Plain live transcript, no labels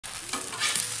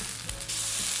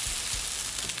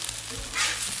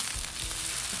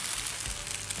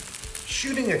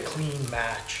Shooting a clean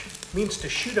match means to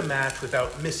shoot a match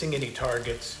without missing any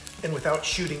targets and without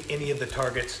shooting any of the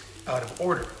targets out of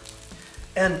order.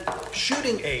 And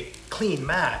shooting a clean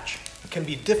match can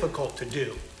be difficult to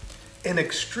do, and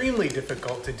extremely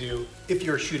difficult to do if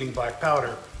you're shooting black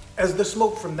powder, as the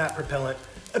smoke from that propellant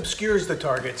obscures the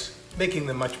targets, making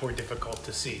them much more difficult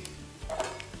to see.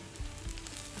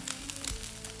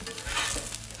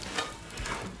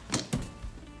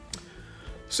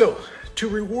 So, to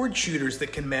reward shooters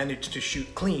that can manage to shoot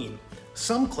clean,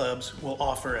 some clubs will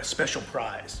offer a special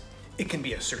prize. It can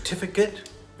be a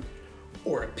certificate,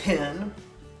 or a pin,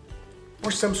 or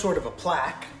some sort of a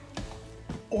plaque,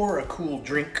 or a cool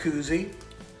drink koozie.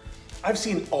 I've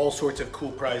seen all sorts of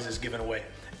cool prizes given away,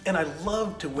 and I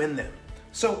love to win them.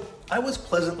 So I was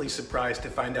pleasantly surprised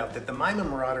to find out that the Mima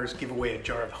Marauders give away a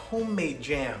jar of homemade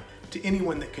jam to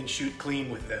anyone that can shoot clean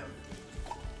with them.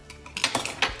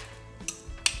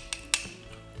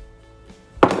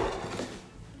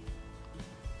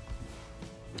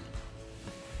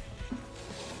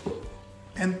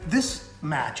 And this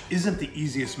match isn't the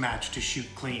easiest match to shoot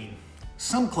clean.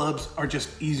 Some clubs are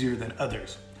just easier than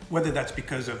others, whether that's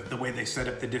because of the way they set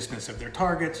up the distance of their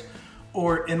targets,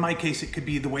 or in my case, it could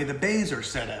be the way the bays are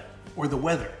set up, or the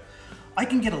weather. I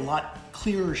can get a lot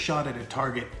clearer shot at a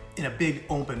target in a big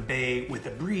open bay with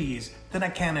a breeze than I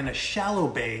can in a shallow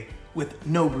bay with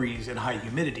no breeze and high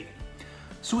humidity.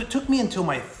 So it took me until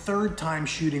my third time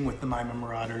shooting with the Mima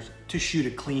Marauders to shoot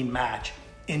a clean match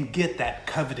and get that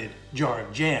coveted jar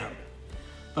of jam.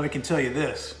 But I can tell you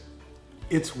this,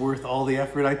 it's worth all the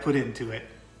effort I put into it.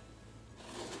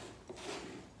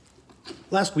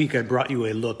 Last week I brought you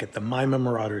a look at the Mima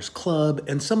Marauders Club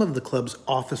and some of the club's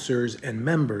officers and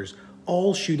members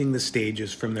all shooting the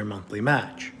stages from their monthly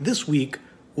match. This week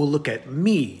we'll look at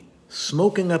me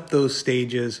smoking up those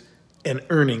stages and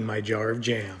earning my jar of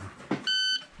jam.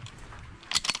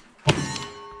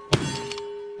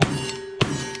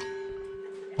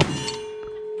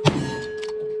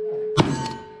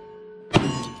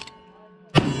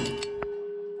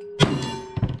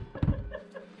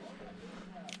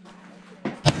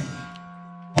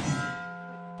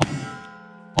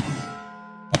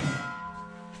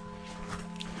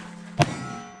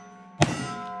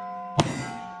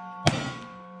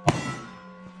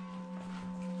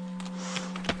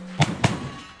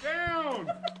 Down.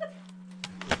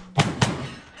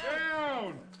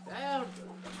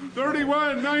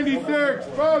 3196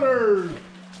 butters.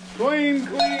 Clean,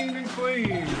 clean, and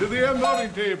clean to the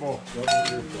unloading table.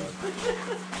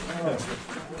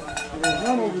 There's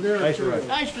one over there.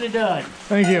 Nicely done.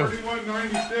 Thank you.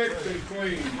 3196 and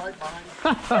clean.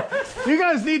 You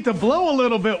guys need to blow a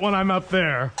little bit when I'm up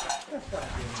there.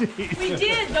 Jeez. We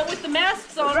did, but with the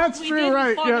masks on, that's we true, didn't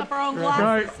right? fog up our own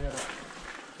glasses. Right.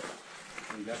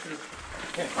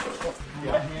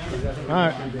 All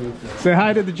right. Say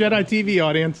hi to the Jed I TV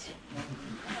audience.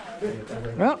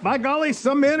 Well, by golly,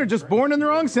 some men are just born in the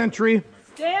wrong century.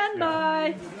 Stand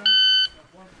by.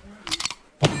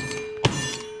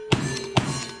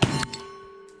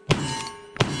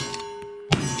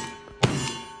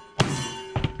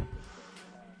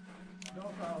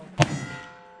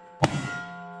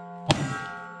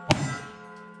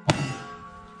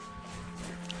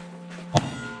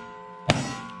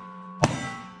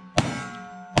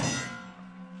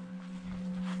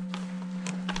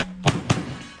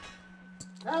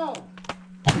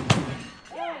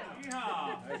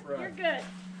 You're good.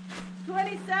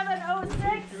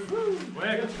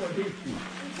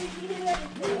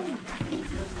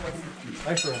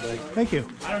 2706. Thank you.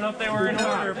 I don't know if they were in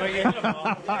order, but you hit them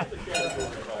all.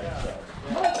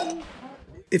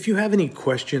 If you have any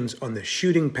questions on the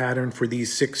shooting pattern for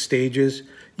these 6 stages,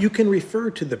 you can refer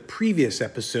to the previous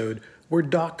episode where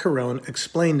Doc Carone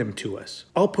explained them to us.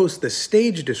 I'll post the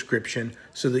stage description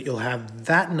so that you'll have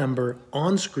that number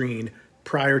on screen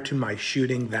prior to my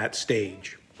shooting that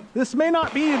stage. This may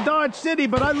not be in Dodge City,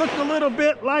 but I look a little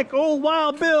bit like old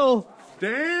Wild Bill.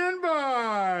 Stand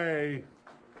by.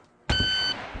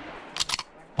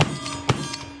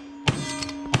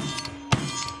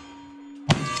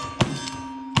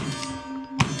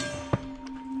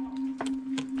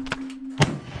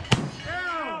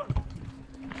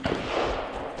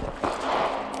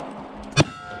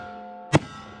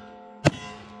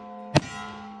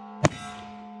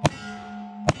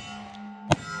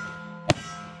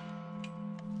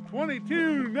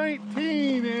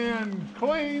 $22.19 and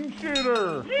clean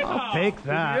shooter. I'll take The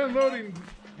that. unloading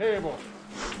table.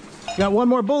 Got one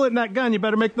more bullet in that gun. You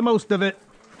better make the most of it.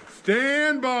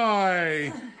 Stand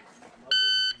by.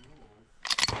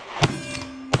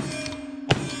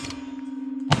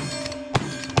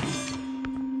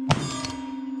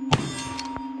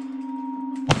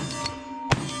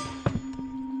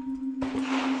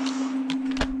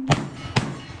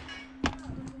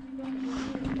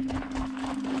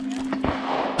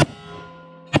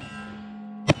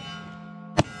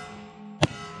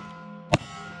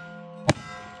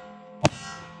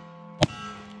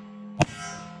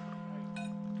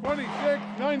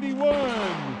 91.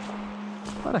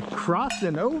 A lot of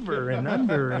crossing over and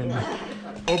under and...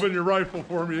 Open your rifle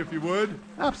for me if you would.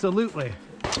 Absolutely.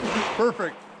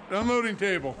 Perfect. Unloading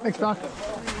table. Thanks, Doc.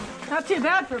 Not too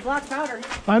bad for black powder.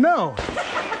 I know.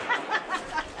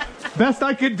 Best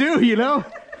I could do, you know?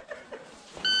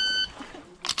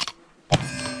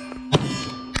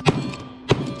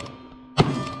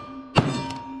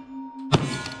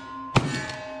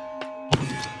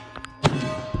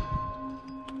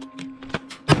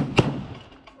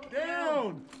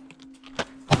 Down.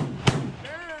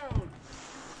 Down.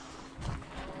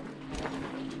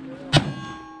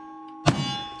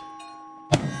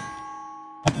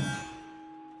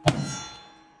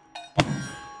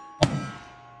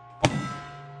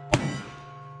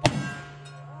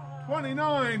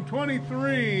 29,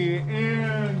 23,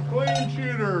 and clean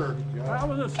shooter. That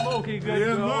was a smoky good The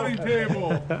go. unloading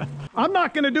table. I'm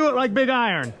not gonna do it like Big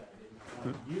Iron.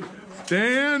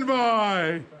 Stand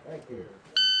by.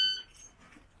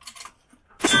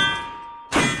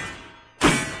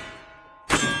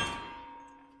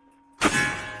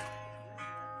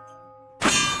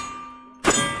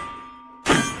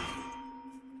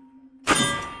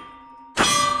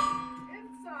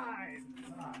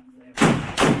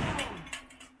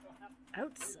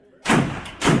 Outside.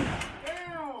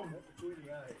 Down.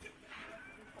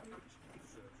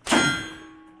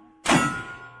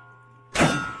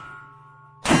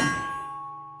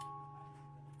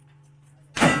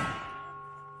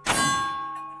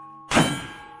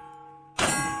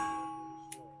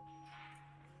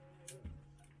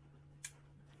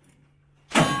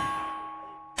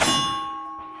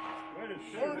 Way to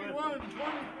shoot 31,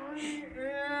 23,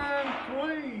 and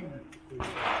clean.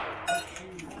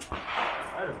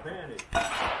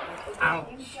 Ouch.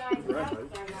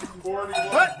 41.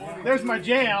 What? There's my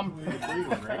jam.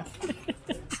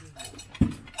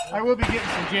 I will be getting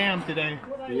some jam today.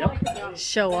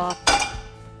 Show off.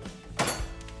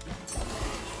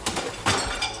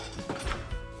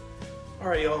 All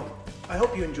right, y'all. I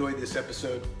hope you enjoyed this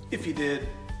episode. If you did,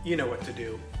 you know what to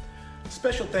do.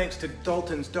 Special thanks to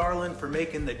Dalton's Darlin for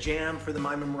making the jam for the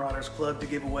Mima Marauders Club to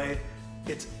give away.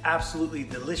 It's absolutely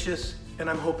delicious, and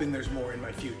I'm hoping there's more in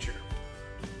my future.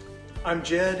 I'm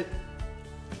Jed.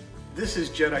 This is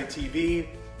Jed I TV,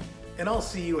 and I'll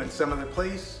see you in some other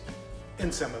place,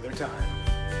 in some other time.